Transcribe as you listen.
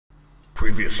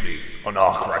Previously on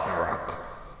Ark Ragnarok.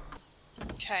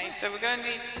 Okay, so we're gonna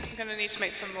need to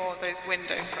make some more of those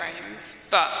window frames.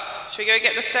 But should we go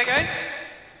get the Stego?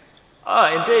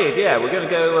 Ah, indeed, yeah. We're gonna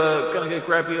go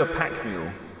grab you a pack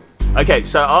mule. Okay,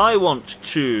 so I want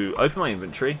to open my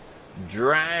inventory,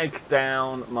 drag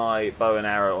down my bow and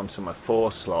arrow onto my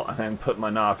 4 slot, and then put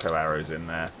my narco arrows in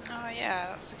there. Oh yeah,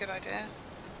 that's a good idea.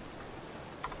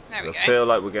 There we go. I feel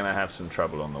like we're gonna have some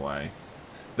trouble on the way.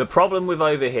 The problem with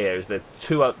over here is there's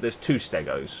two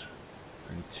Stegos.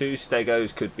 And 2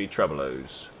 Stegos could be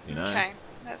troubleos, you know? Okay,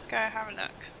 let's go have a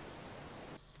look.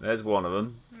 There's one of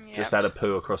them. Yep. Just had a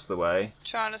poo across the way.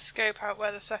 Trying to scope out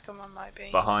where the second one might be.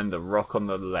 Behind the rock on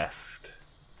the left.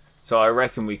 So I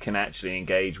reckon we can actually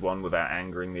engage one without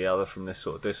angering the other from this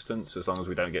sort of distance, as long as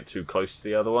we don't get too close to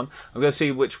the other one. I'm going to see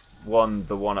which one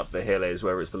the one up the hill is,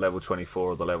 whether it's the level 24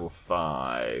 or the level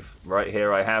 5. Right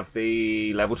here I have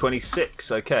the level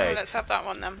 26, okay. Oh, let's have that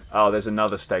one then. Oh, there's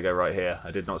another Stego right here. I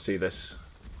did not see this.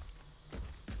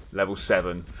 Level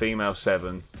 7, female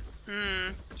 7.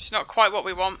 She's not quite what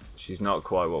we want. She's not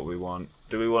quite what we want.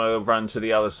 Do we want to run to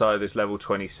the other side of this level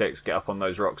 26, get up on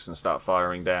those rocks and start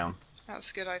firing down?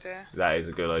 That's a good idea. That is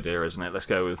a good idea, isn't it? Let's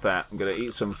go with that. I'm going to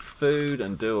eat some food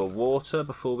and do a water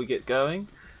before we get going.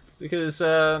 Because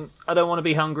I don't want to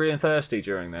be hungry and thirsty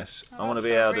during this. I want to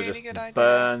be able to just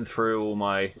burn through all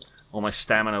my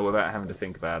stamina without having to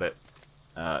think about it.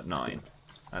 9.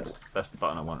 That's the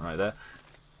button I want right there.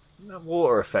 That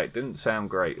water effect didn't sound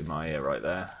great in my ear right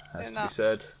there, has to be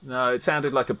said. No, it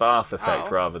sounded like a bath effect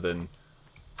rather than...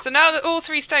 So now that all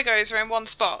 3 Stegos are in one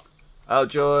spot. Oh,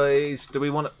 joys. Do we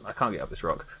want to... I can't get up this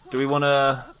rock. Do we want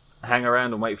to hang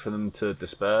around and wait for them to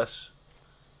disperse?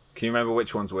 Can you remember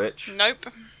which one's which? Nope.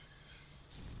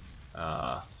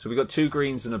 So we've got 2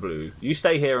 greens and a blue. You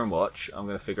stay here and watch. I'm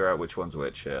going to figure out which one's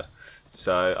which here.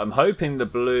 So I'm hoping the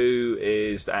blue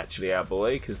is actually our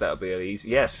boy, because that'll be an easy...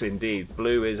 Yes, indeed.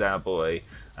 Blue is our boy.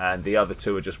 And the other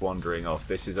 2 are just wandering off.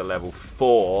 This is a level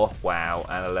 4, wow,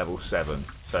 and a level 7.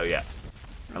 So, yeah.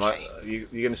 You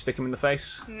going to stick him in the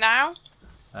face? Now?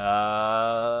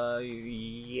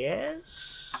 Yes.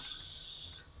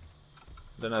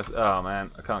 I don't know if... Oh,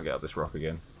 man. I can't get up this rock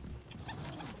again.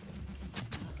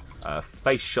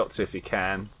 Face shots if you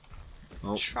can.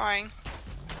 Oh. Trying.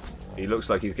 He looks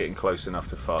like he's getting close enough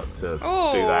to do that.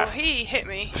 Oh, he hit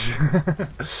me.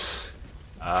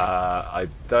 I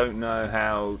don't know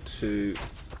how to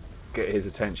get his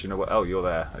attention away. Oh, you're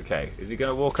there. Okay. Is he going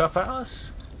to walk up at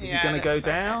us? Is he going to go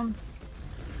down?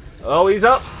 Oh, he's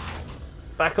up!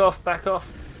 Back off, back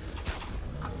off.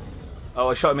 Oh,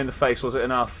 I shot him in the face. Was it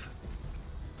enough?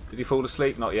 Did he fall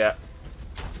asleep? Not yet.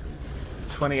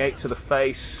 28 to the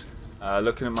face.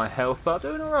 Looking at my health bar.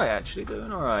 Doing alright, actually.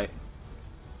 Doing alright.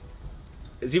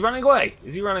 Is he running away?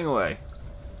 Is he running away?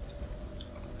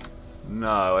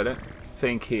 No, I don't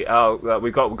think he... Oh,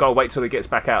 we've got to wait till he gets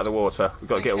back out of the water. We've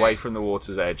got to get away from the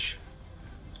water's edge.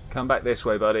 Come back this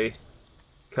way, buddy.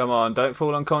 Come on, don't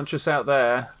fall unconscious out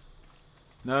there.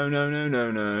 No, no, no,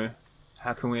 no, no.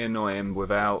 How can we annoy him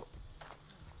without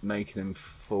making him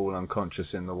fall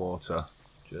unconscious in the water?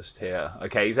 Just here.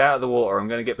 Okay, he's out of the water. I'm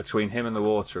going to get between him and the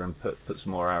water and put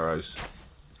some more arrows.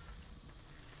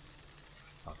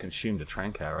 I consumed a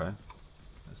trank arrow.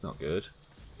 That's not good.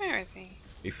 Where is he?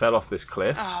 He fell off this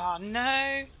cliff. Oh,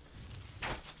 no.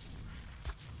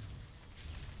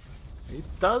 He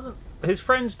doesn't... His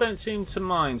friends don't seem to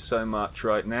mind so much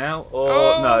right now.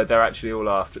 Or, no, they're actually all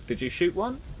after... Did you shoot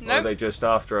one? No. Or are they just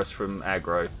after us from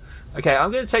aggro? Okay,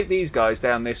 I'm going to take these guys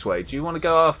down this way. Do you want to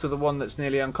go after the one that's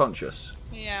nearly unconscious?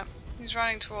 Yeah, he's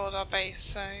running toward our base,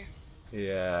 so...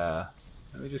 Yeah.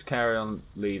 Let me just carry on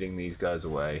leading these guys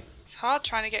away. It's hard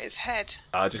trying to get his head.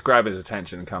 Just grab his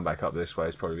attention and come back up this way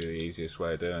is probably the easiest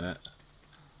way of doing it.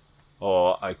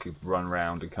 Or I could run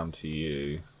round and come to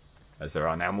you, as there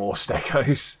are now more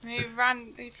Stegos.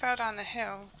 He fell down the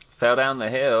hill. Fell down the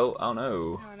hill? Oh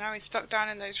no. Oh, now he's stuck down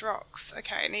in those rocks.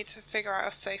 Okay, I need to figure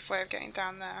out a safe way of getting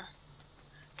down there.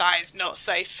 That is not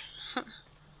safe. Are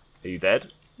you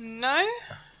dead? No?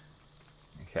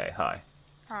 Okay, hi.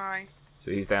 Hi.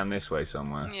 So he's down this way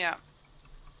somewhere. Yeah.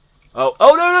 Oh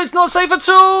no, it's not safe at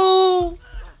all!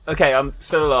 Okay, I'm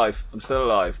still alive. I'm still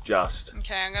alive, just.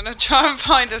 Okay, I'm going to try and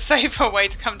find a safer way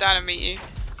to come down and meet you.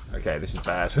 Okay, this is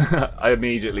bad. I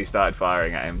immediately started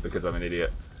firing at him because I'm an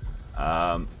idiot.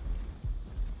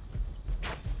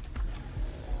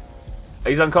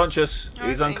 He's unconscious.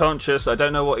 He's unconscious. I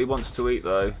don't know what he wants to eat,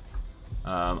 though.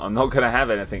 I'm not going to have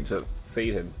anything to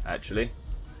feed him, actually.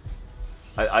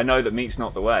 I know that meat's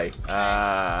not the way.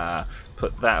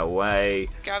 Put that away.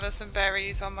 Gather some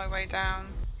berries on my way down.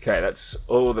 Okay, that's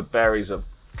all the berries I've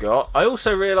got. I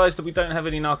also realised that we don't have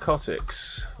any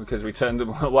narcotics because we turned them.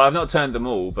 Well, I've not turned them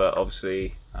all, but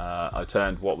obviously I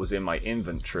turned what was in my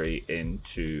inventory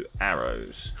into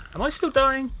arrows. Am I still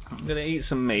dying? I'm going to eat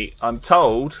some meat. I'm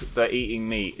told that eating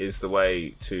meat is the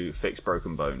way to fix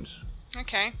broken bones.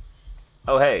 Okay.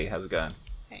 Oh, hey, how's it going?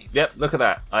 Hey. Yep, look at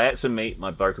that. I ate some meat.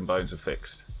 My broken bones are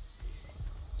fixed.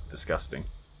 Disgusting.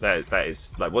 That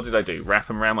is like, what did I do? Wrap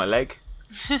them around my leg?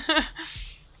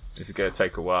 This is going to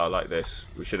take a while like this.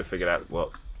 We should have figured out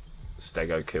what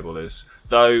Stego kibble is.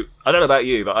 Though, I don't know about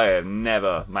you, but I have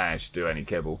never managed to do any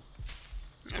kibble.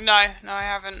 No, I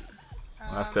haven't.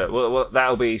 I'll have to, well,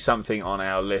 that'll be something on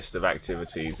our list of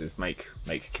activities, is make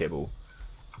kibble.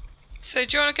 So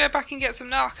do you want to go back and get some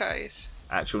narcos?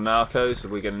 Actual narcos, are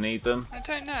we going to need them? I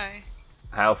don't know.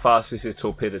 How fast is his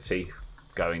torpidity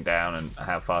going down, and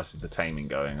how fast is the taming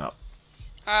going up?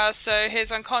 So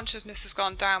his unconsciousness has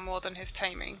gone down more than his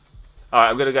taming. Alright,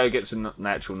 I'm going to go get some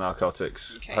natural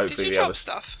narcotics. Okay. Hopefully Did you drop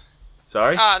stuff?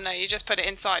 Sorry? Oh, no, you just put it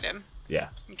inside him. Yeah.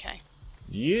 Okay.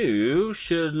 You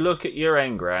should look at your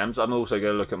engrams. I'm also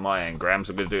going to look at my engrams.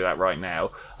 I'm going to do that right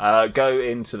now. Go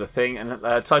into the thing and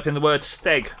type in the word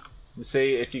steg and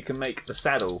see if you can make the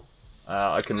saddle.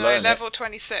 I can learn level it.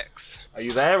 26. Are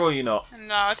you there or are you not?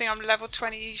 No, I think I'm level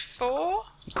 24.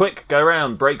 Quick, go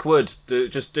round, break wood.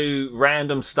 Just do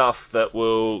random stuff that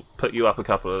will put you up a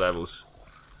couple of levels.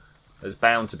 There's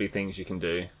bound to be things you can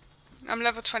do. I'm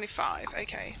level 25,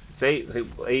 okay. See,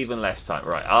 even less time.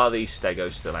 Right, are these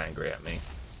Stegos still angry at me?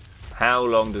 How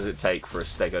long does it take for a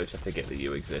Stego to forget that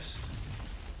you exist?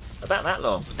 About that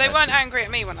long. They weren't angry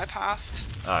at me when I passed.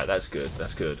 Alright, that's good,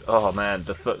 that's good. Oh man,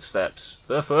 the footsteps.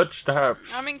 The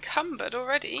footsteps! I'm encumbered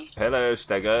already. Hello,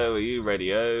 Stego, are you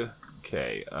ready-o?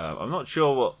 Okay, I'm not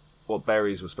sure what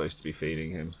berries we're supposed to be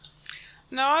feeding him.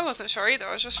 No, I wasn't sure either.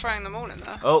 I was just throwing them all in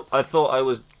there. Oh, I thought I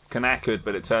was knackered,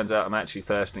 but it turns out I'm actually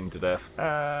thirsting to death.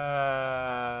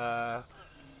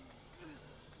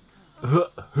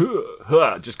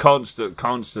 Just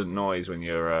constant noise when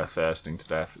you're thirsting to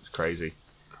death. It's crazy.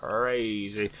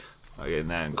 Crazy. Oh, yeah, and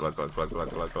then glug, glug, glug,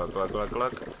 glug, glug, glug, glug, glug,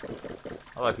 glug.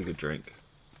 I like a good drink.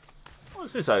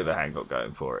 What's this overhang got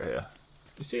going for it here?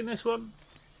 You seen this one?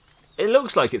 It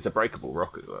looks like it's a breakable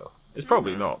rock as well. It's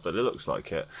probably not, but it looks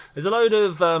like it. There's a load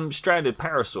of stranded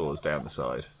parasaurs down the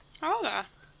side. Oh, there.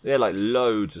 Yeah, like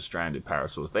loads of stranded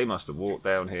parasaurs. They must have walked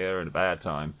down here in a bad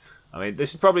time. I mean,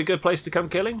 this is probably a good place to come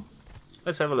killing.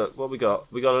 Let's have a look. What we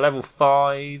got? We got a level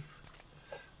 5.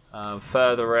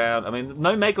 Further around. I mean,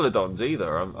 no megalodons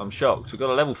either. I'm shocked. We've got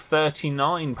a level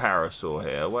 39 parasaur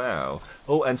here. Wow.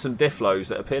 Oh, and some Diflos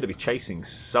that appear to be chasing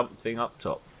something up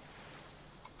top.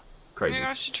 Crazy. Maybe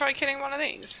I should try killing one of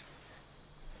these.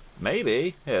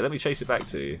 Maybe. Yeah, let me chase it back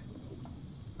to you.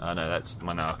 Oh no, that's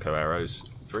my narco arrows.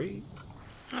 3.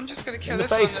 I'm just going to kill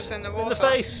this one that's in the water. In the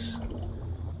face!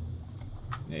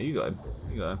 Yeah, you got him.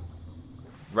 You got him.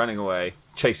 Running away.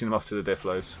 Chasing him off to the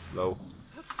Diflos. Lol.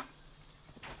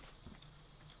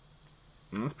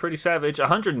 That's pretty savage.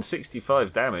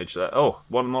 165 damage. Oh,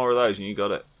 one more of those and you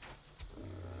got it.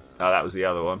 Oh, that was the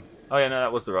other one. Oh yeah, no,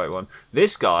 that was the right one.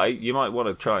 This guy, you might want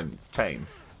to try and tame.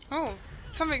 Oh,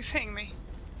 something's hitting me.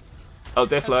 Oh,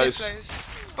 Diflos.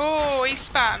 Oh, he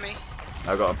spat at me.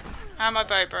 I got him. And my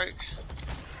bow broke.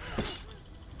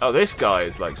 Oh, this guy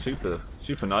is like super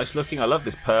nice looking. I love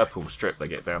this purple strip they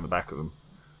get down the back of them.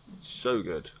 It's so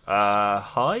good.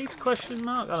 Hide? Question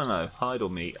mark? I don't know. Hide or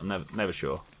meat? I'm never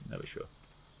sure. Never sure.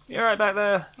 You alright back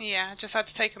there? Yeah, I just had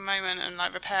to take a moment and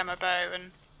like repair my bow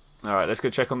and... Alright, let's go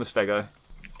check on the Stego.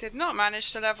 Did not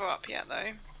manage to level up yet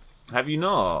though. Have you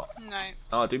not? No.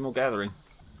 Oh, do more gathering.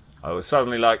 I was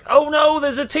suddenly like, oh no,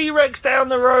 there's a T-Rex down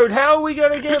the road. How are we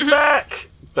going to get back?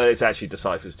 But it's actually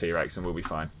Decipher's T-Rex and we'll be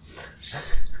fine.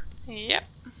 Yep.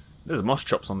 There's a moss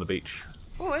chops on the beach.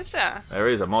 Oh, is there? There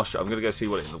is a moss chop. I'm going to go see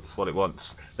what it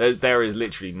wants. There is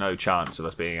literally no chance of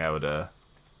us being able to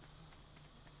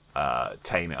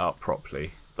tame it up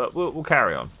properly. But we'll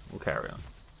carry on. We'll carry on.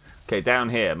 Okay, down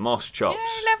here, moss chops.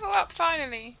 Yeah, level up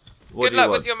finally. What Good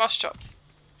luck with your moss chops.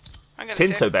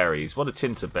 Tinto berries. What are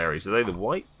tinto berries? Are they the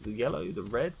white, the yellow, the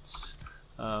reds?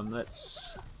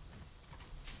 Let's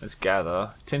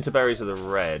gather. Tinto berries are the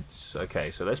reds.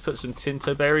 Okay, so let's put some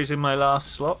tinto berries in my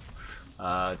last slot.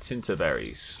 Tinto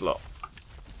berries slot.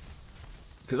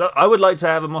 Because I would like to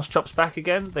have a moss chops back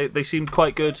again. They seemed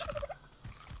quite good.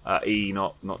 E,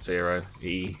 not 0.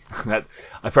 E.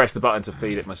 I pressed the button to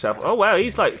feed it myself. Oh wow,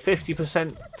 he's like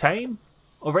 50% tame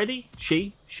already.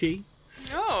 She.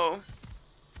 Oh.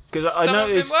 Because I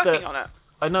noticed been working on it.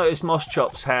 I noticed moss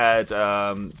chops had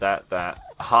that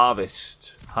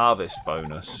harvest Harvest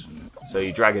bonus. So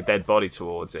you drag a dead body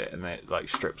towards it, and it like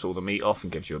strips all the meat off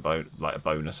and gives you a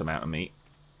bonus amount of meat.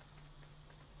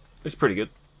 It's pretty good.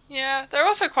 Yeah, they're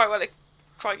also quite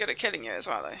good at killing you as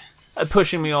well, though. And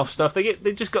pushing me off stuff. They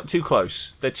just got too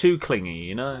close. They're too clingy,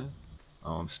 you know.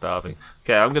 Oh, I'm starving.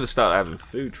 Okay, I'm going to start having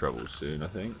food troubles soon, I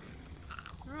think.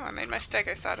 Oh, I made my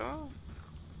Stego saddle.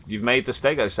 You've made the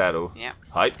Stego saddle? Yeah.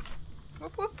 Hype.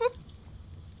 Whoop, whoop, whoop.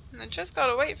 And I just got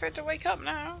to wait for it to wake up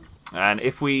now. And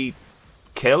if we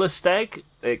kill a steg,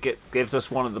 it gives us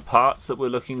one of the parts that we're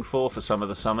looking for some of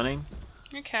the summoning.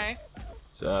 Okay.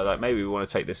 So, like, maybe we want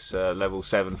to take this level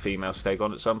 7 female steg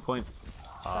on at some point.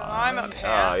 So I'm up here.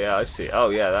 Oh, yeah, I see. Oh,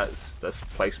 yeah, that's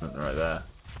placement right there.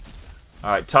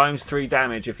 Alright, times 3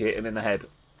 damage if you hit him in the head.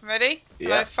 Ready?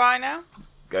 Yeah. Am I fine now?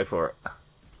 Go for it.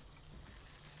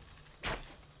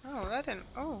 Oh, that didn't...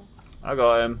 Oh. I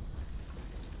got him.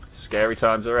 Scary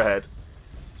times are ahead.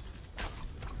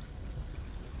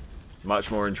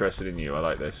 Much more interested in you. I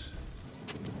like this.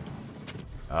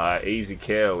 Alright, easy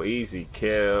kill. Easy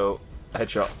kill.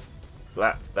 Headshot.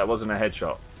 That wasn't a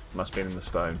headshot. Must have been in the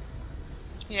stone.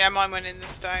 Yeah, mine went in the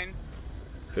stone.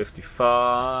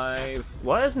 55.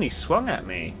 Why hasn't he swung at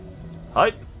me?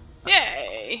 Hype.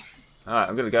 Yay! Alright,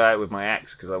 I'm going to go out with my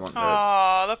axe because I want the...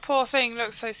 Oh, the poor thing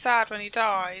looked so sad when he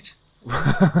died.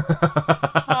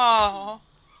 Oh.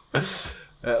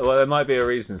 Well, there might be a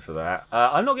reason for that.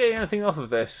 I'm not getting anything off of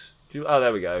this. Oh,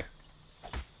 there we go.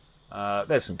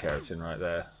 There's some keratin right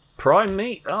there. Prime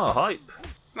meat. Oh, hype.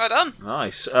 Well done.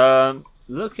 Nice.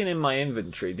 Looking in my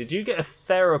inventory, did you get a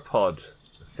theropod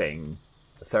thing?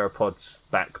 A theropod's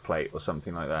backplate or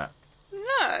something like that?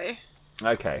 No.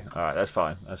 Okay, alright, that's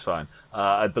fine. That's fine.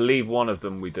 I believe one of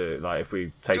them we do. Like, if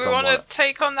we take on Do we one... want to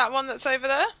take on that one that's over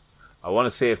there? I want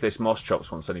to see if this Moss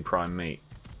Chops wants any prime meat.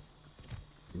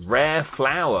 Rare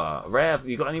flower. Rare.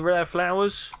 You got any rare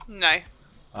flowers? No.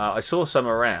 I saw some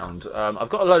around. I've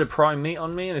got a load of prime meat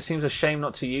on me, and it seems a shame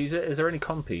not to use it. Is there any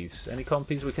compies? Any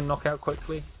compies we can knock out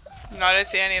quickly? No, I don't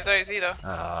see any of those either. It's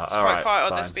alright, quite quiet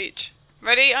fine. on this beach.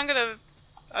 Ready? I'm going to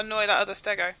annoy that other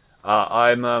Stego.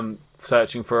 I'm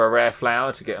searching for a rare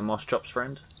flower to get a Moss Chops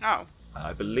friend. Oh.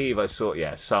 I believe I saw,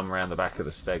 some around the back of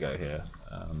the Stego here.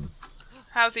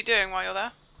 How's he doing while you're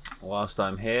there? Whilst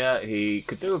I'm here, he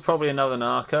could do with probably another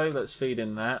narco. Let's feed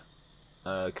him that.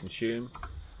 Consume.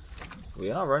 We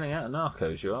are running out of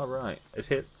narcos, you are right. Is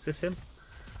this him?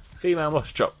 Female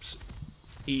Moss Chops.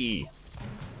 E.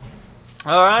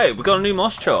 Alright, we've got a new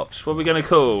Moss Chops. What are we going to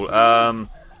call?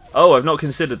 Oh, I've not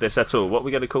considered this at all. What are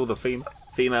we going to call the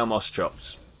female Moss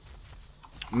Chops?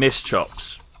 Miss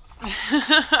Chops.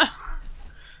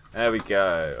 There we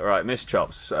go. Alright, Miss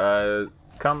Chops.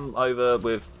 Come over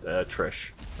with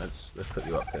Trish. Let's put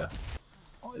you up here.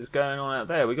 What is going on out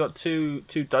there? We got two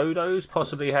dodos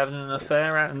possibly having an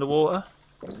affair out in the water.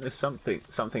 There's something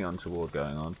untoward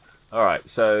going on. All right,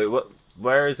 so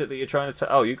where is it that you're trying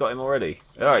to? Oh, you got him already.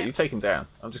 All right, you take him down.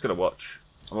 I'm just gonna watch.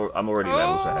 I'm already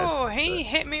levels ahead. Oh, he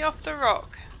hit me off the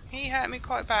rock. He hurt me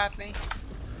quite badly.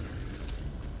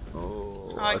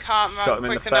 Oh, I can't run shot him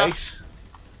in the quick enough. face.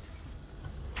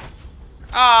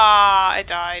 Ah, I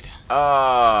died.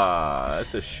 Ah,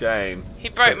 that's a shame. He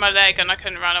broke my leg and I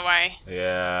couldn't run away.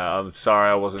 Yeah, I'm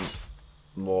sorry I wasn't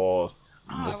more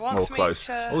close.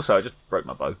 Also, I just broke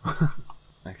my bow.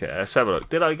 Okay, let's have a look.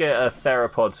 Did I get a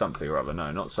theropod something or other?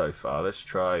 No, not so far. Let's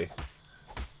try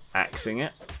axing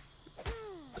it.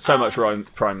 So much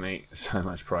prime meat. So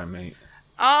much prime meat.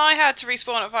 I had to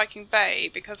respawn at Viking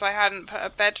Bay because I hadn't put a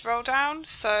bedroll down,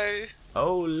 so...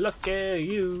 Oh, look at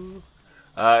you.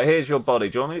 Here's your body.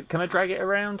 Do you want me? Can I drag it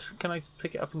around? Can I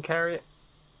pick it up and carry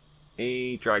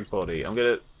it? Drag body. I'm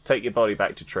going to take your body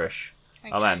back to Trish.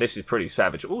 Okay. Oh man, this is pretty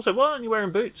savage. Also, why aren't you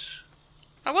wearing boots?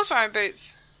 I was wearing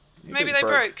boots. Your Maybe boots they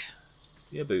broke.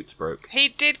 Your boots broke. He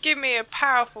did give me a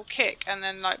powerful kick and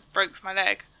then like broke my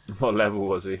leg. What level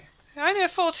was he? Only a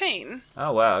 14.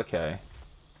 Oh wow, okay.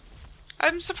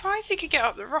 I'm surprised he could get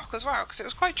up the rock as well because it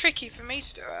was quite tricky for me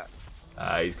to do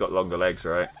it. He's got longer legs,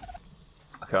 right?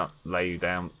 I can't lay you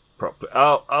down properly.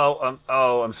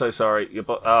 Oh, I'm so sorry. Your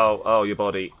your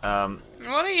body.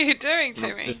 What are you doing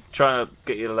to me? Just trying to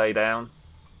get you to lay down.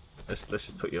 Let's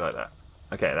just put you like that.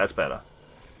 Okay, that's better.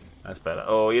 That's better.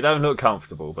 Oh, you don't look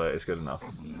comfortable, but it's good enough.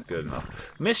 It's good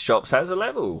enough. Miss Chops has a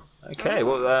level. Okay,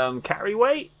 well, carry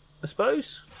weight, I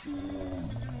suppose.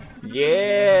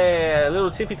 Yeah, a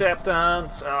little tippy tap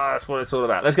dance. Ah, that's what it's all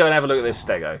about. Let's go and have a look at this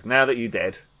Stego. Now that you're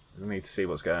dead, we need to see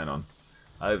what's going on.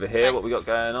 Over here, what we got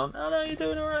going on? Oh no, you're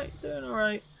doing alright. Doing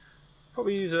alright.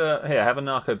 Probably use a... Here, have a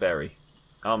narco berry.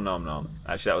 Nom nom nom.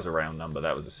 Actually, that was a round number.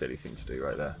 That was a silly thing to do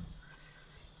right there.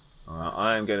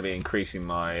 I am going to be increasing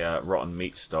my rotten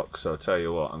meat stock, so I'll tell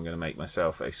you what, I'm going to make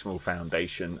myself a small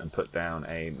foundation and put down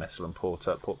a messel and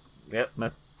porter. Yep,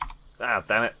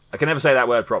 damn it. I can never say that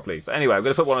word properly. But anyway, I'm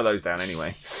going to put one of those down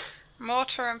anyway.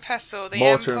 Mortar and pestle. The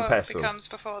Mortar and M pestle becomes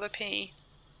before the P.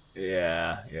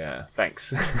 Yeah,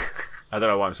 thanks. I don't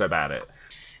know why I'm so bad at it.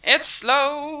 It's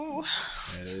slow.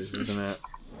 It is, isn't it?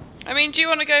 I mean, do you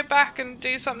want to go back and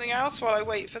do something else while I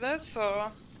wait for this,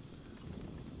 or...?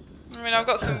 I mean, I've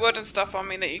got some wood and stuff on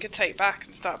me that you could take back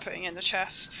and start putting in the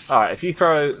chests. Alright, if you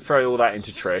throw all that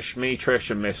into Trish,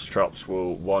 Trish and Miss Trops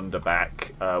will wander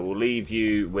back. We'll leave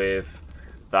you with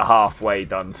the halfway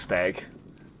done Steg.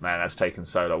 Man, that's taken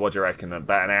so long. What do you reckon?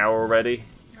 About an hour already?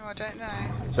 Oh, I don't know.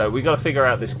 So we got to figure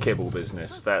out this kibble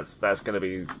business. That's going to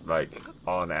be like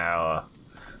on our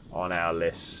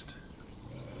list,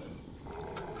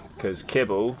 because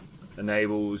kibble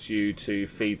enables you to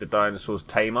feed the dinosaurs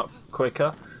tame up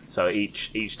quicker. So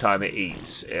each time it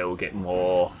eats, it'll get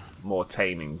more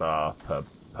taming bar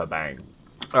per bang.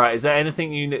 All right. Is there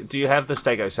anything do you have the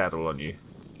Stego saddle on you?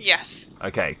 Yes.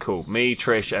 Okay. Cool. Me,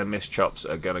 Trish, and Miss Chops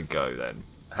are gonna go then.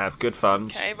 Have good fun.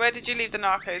 Okay. Where did you leave the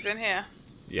narcos? In here.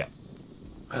 Yeah.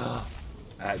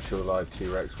 Actual live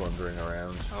T-Rex wandering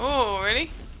around. Oh,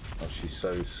 really? Oh, she's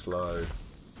so slow.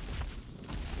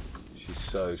 She's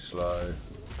so slow.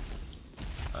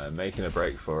 I'm making a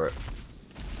break for it.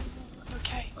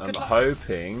 Okay. I'm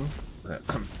hoping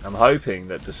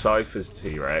that Decipher's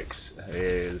T-Rex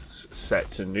is set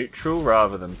to neutral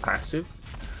rather than passive,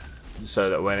 so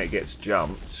that when it gets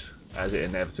jumped, as it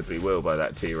inevitably will by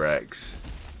that T-Rex,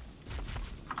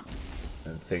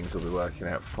 and things will be working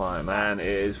out fine. Man, it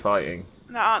is fighting.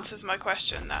 That answers my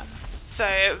question then.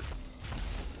 So,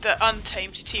 the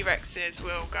untamed T-Rexes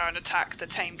will go and attack the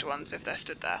tamed ones if they're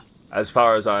stood there? As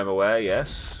far as I'm aware,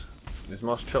 yes. Is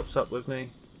Moss Chops up with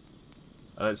me?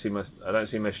 I don't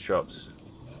see Miss Chops.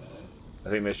 I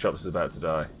think Miss Chops is about to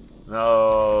die.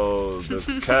 No,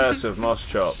 the curse of Moss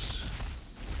Chops.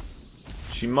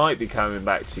 She might be coming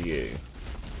back to you.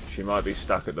 She might be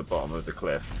stuck at the bottom of the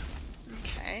cliff.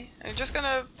 Okay, I'm just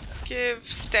gonna give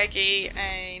Steggy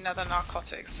another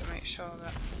narcotics to make sure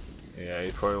that Yeah,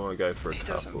 you probably want to go for a he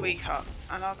couple. doesn't weak up.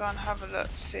 And I'll go and have a look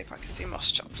to see if I can see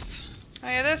Moss Chops. Oh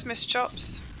yeah, there's Miss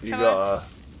Chops. You gotta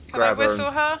grab her. Can I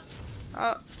whistle her?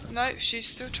 No, she's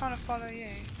still trying to follow you.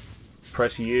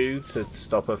 Press U to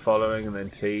stop her following, and then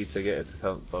T to get her to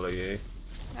come follow you.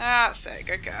 That's it,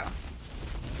 good girl.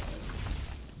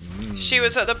 She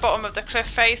was at the bottom of the cliff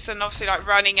face and obviously like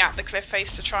running at the cliff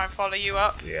face to try and follow you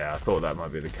up. Yeah, I thought that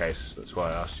might be the case. That's why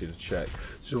I asked you to check.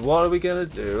 So what are we going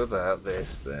to do about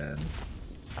this then?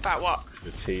 About what?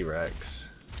 The T-Rex.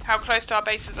 How close to our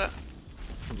base is it?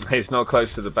 It's not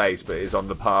close to the base, but it's on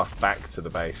the path back to the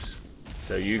base.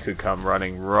 So you could come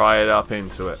running right up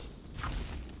into it.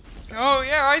 Oh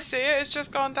yeah, I see it. It's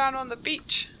just gone down on the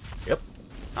beach. Yep.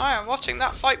 I am watching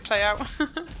that fight play out.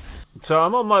 So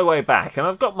I'm on my way back, and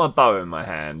I've got my bow in my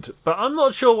hand, but I'm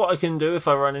not sure what I can do if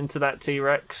I run into that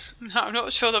T-Rex. No, I'm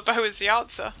not sure the bow is the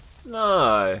answer.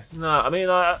 No. I mean,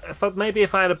 maybe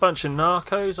if I had a bunch of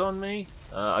narcos on me,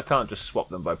 I can't just swap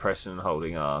them by pressing and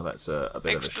holding R. That's a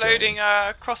bit of a shame. Exploding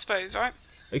crossbows, right?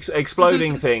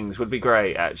 Exploding things would be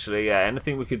great, actually. Yeah,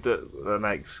 anything we could do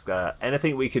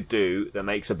that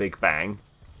makes a big bang.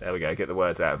 There we go. Get the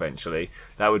words out eventually.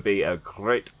 That would be a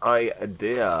great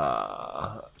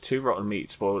idea. 2 rotten meat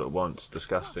spoiled at once.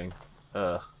 Disgusting.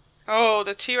 Ugh. Oh,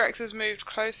 the T-Rex has moved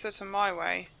closer to my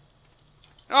way.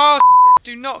 Oh,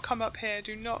 do not come up here.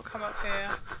 Do not come up here.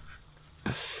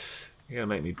 You're gonna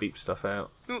make me beep stuff out.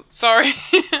 Ooh, sorry.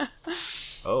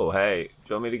 Oh, hey. Do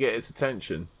you want me to get its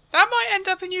attention? That might end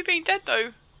up in you being dead,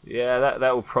 though. Yeah,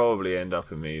 that will probably end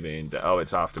up in me being dead. Oh,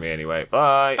 it's after me anyway.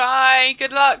 Bye. Bye.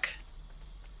 Good luck.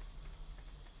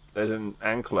 There's an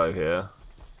anklo here.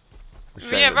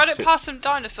 Yeah, run it past some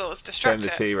dinosaurs. Distract the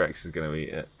it. T-Rex is going to eat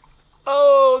it.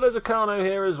 Oh, there's a Carno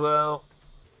here as well.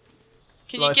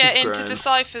 Can you get into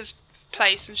Decipher's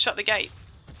place and shut the gate?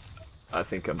 I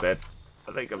think I'm dead.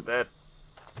 I'm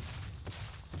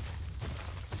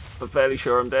fairly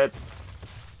sure I'm dead.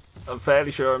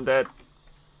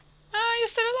 Ah, you're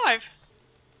still alive.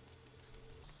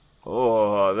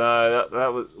 Oh no,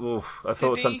 that was. Oof, I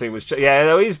thought something was. Yeah,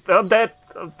 no, I'm dead.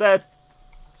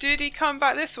 Did he come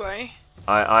back this way?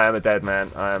 I am a dead man.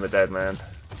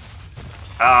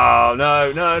 Oh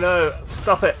no!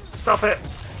 Stop it!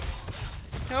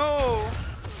 Oh.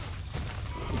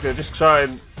 I'm gonna just try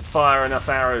and fire enough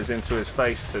arrows into his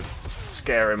face to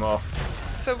scare him off.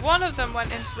 So one of them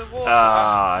went into the water.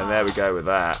 And there we go with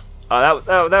that.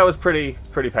 Oh, that was pretty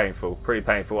painful.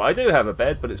 I do have a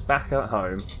bed, but it's back at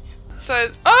home.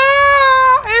 So,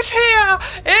 oh, it's here!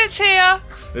 It's here!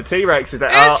 The T-Rex is there.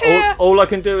 It's here! All I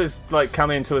can do is like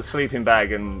come into a sleeping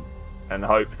bag and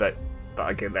hope that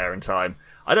I get there in time.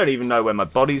 I don't even know where my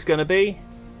body's going to be.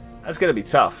 That's going to be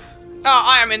tough. Oh,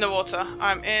 I am in the water.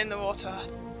 I'm in the water.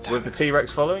 Damn. With the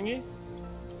T-Rex following you?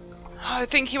 I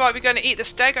think he might be going to eat the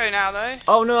Stego now, though.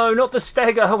 Oh no, not the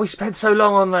Stego! We spent so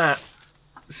long on that.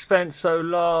 Spent so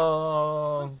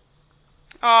long.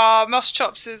 Oh, Moss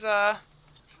Chops is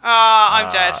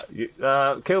I'm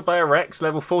dead. Killed by a Rex,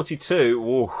 level 42.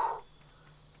 Ooh.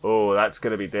 Oh, that's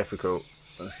going to be difficult.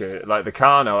 That's gonna, like the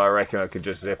Carno, I reckon I could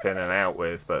just zip in and out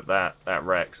with, but that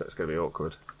Rex, that's going to be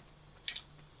awkward.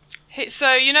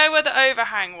 So, you know where the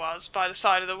overhang was by the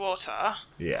side of the water?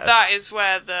 Yes. That is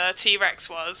where the T-Rex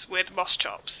was with Moss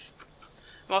Chops.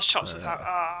 Moss Chops was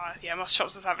Moss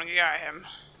Chops was having a go at him.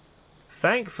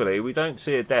 Thankfully, we don't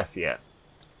see a death yet.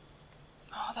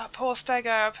 Oh, that poor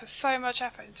Stego. I put so much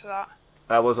effort into that.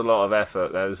 That was a lot of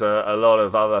effort. There's a lot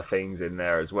of other things in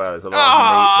there as well. There's a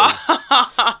lot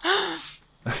of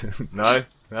meat. No?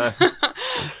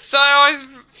 So I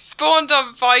spawned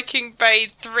on Viking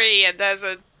Bade 3 and there's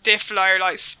a Difflo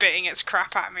like spitting its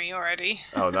crap at me already.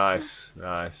 Oh, nice.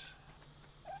 Nice.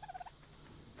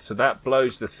 So that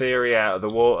blows the theory out of the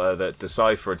water that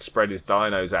Decipher had spread his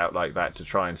dinos out like that to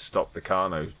try and stop the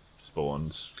Carno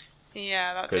spawns.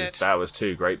 Yeah, that Because did. that was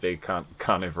two great big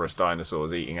carnivorous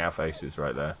dinosaurs eating our faces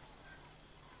right there.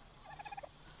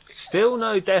 Still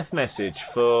no death message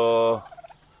for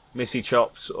Missy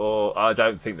Chops, or I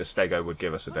don't think the Stego would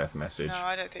give us a death message. No,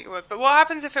 I don't think it would. But what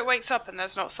happens if it wakes up and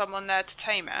there's not someone there to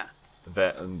tame it?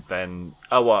 Then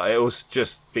oh what? It will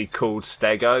just be called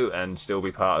Stego and still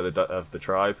be part of the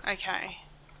tribe. Okay.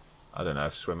 I don't know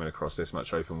if swimming across this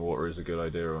much open water is a good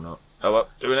idea or not. Oh well,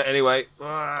 doing it anyway.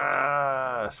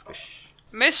 Splish.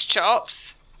 Miss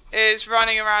Chops is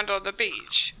running around on the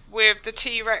beach with the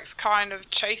T-Rex kind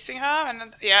of chasing her,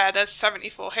 and yeah, there's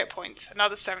 74 hit points.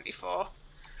 Another 74.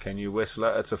 Can you whistle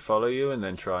at her to follow you and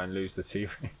then try and lose the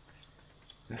T-Rex?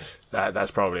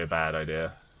 That's probably a bad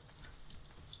idea.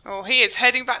 Oh, he is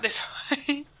heading back this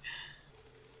way.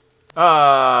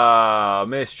 Ah,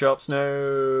 Miss Chops,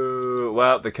 no.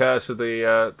 Well, the curse of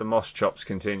the Moss Chops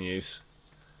continues.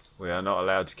 We are not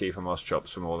allowed to keep a Moss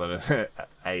Chops for more than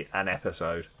an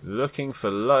episode. Looking for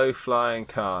low-flying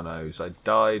Carnos. I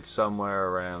died somewhere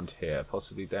around here,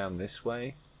 possibly down this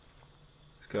way.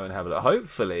 Let's go and have a look.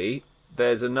 Hopefully,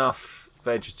 there's enough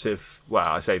vegetative, well,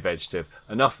 I say vegetative,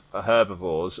 enough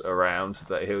herbivores around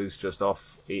that he's just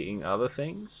off eating other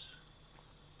things.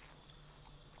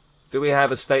 Do we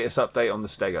have a status update on the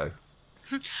Stego?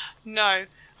 No.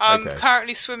 I'm Okay.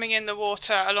 currently swimming in the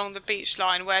water along the beach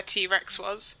line where T-Rex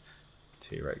was.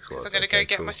 T-Rex was. So I'm going to go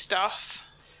get my stuff.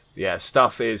 Yeah,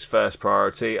 stuff is first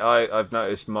priority. I've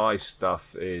noticed my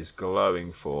stuff is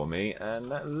glowing for me, and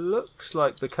that looks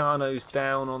like the Carno's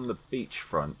down on the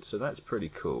beachfront, so that's pretty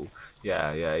cool.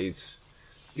 Yeah, he's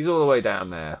all the way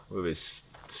down there with his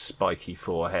spiky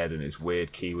forehead and his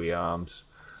weird kiwi arms.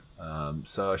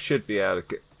 So I should be able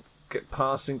to get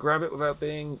past and grab it without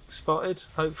being spotted,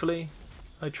 hopefully.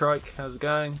 Hi Trike, how's it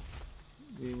going?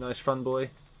 You nice fun boy?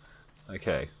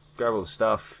 Okay, grab all the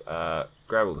stuff,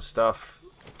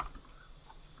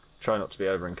 Try not to be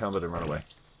over encumbered and run away.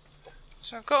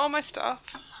 So I've got all my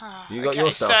stuff. You got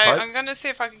your stuff, so right? I'm going to see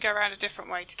if I can go around a different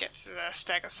way to get to the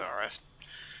Stegosaurus.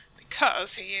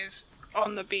 Because he is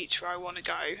on the beach where I want to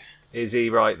go. Is he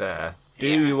right there? Do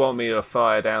you want me to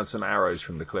fire down some arrows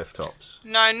from the cliff tops?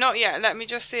 No, not yet. Let me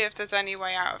just see if there's any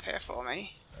way out of here for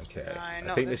me. Okay.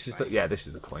 No, I think this is the this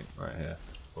is the point right here.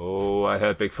 Oh, I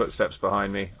heard big footsteps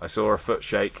behind me. I saw a foot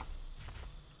shake.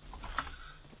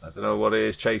 I don't know what it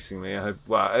is chasing me.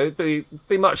 Well, it would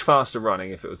be much faster running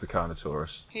if it was the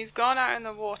Carnotaurus. He's gone out in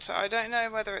the water. I don't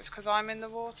know whether it's because I'm in the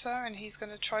water and he's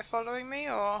going to try following me,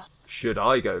 or... Should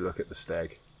I go look at the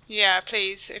steg? Yeah,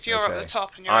 please. If you're Okay. at the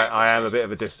top and you're I am a bit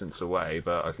of a distance away,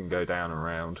 but I can go down and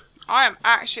around. I am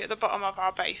actually at the bottom of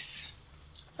our base.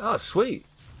 Oh, sweet.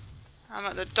 I'm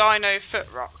at the Dino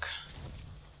Foot Rock.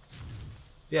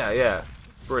 Yeah.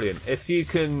 Brilliant. If you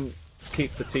can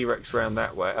keep the T-Rex around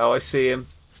that way. Oh, I see him.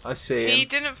 He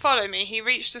didn't follow me. He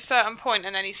reached a certain point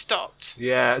and then he stopped.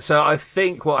 Yeah, so I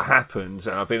think what happens,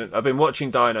 and I've been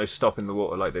watching dinos stop in the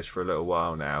water like this for a little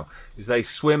while now, is they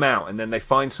swim out and then they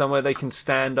find somewhere they can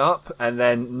stand up, and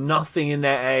then nothing in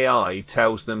their AI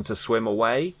tells them to swim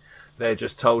away. They're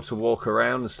just told to walk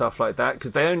around and stuff like that,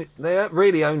 because they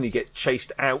really only get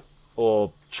chased out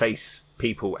or chase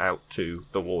people out to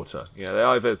the water. You know, they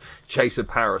either chase a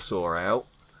parasaur out,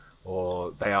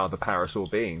 or they are the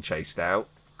parasaur being chased out,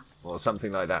 or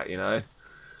something like that, you know.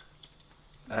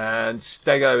 And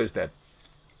Stego is dead.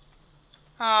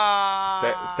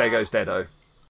 Ah. Stego's deado.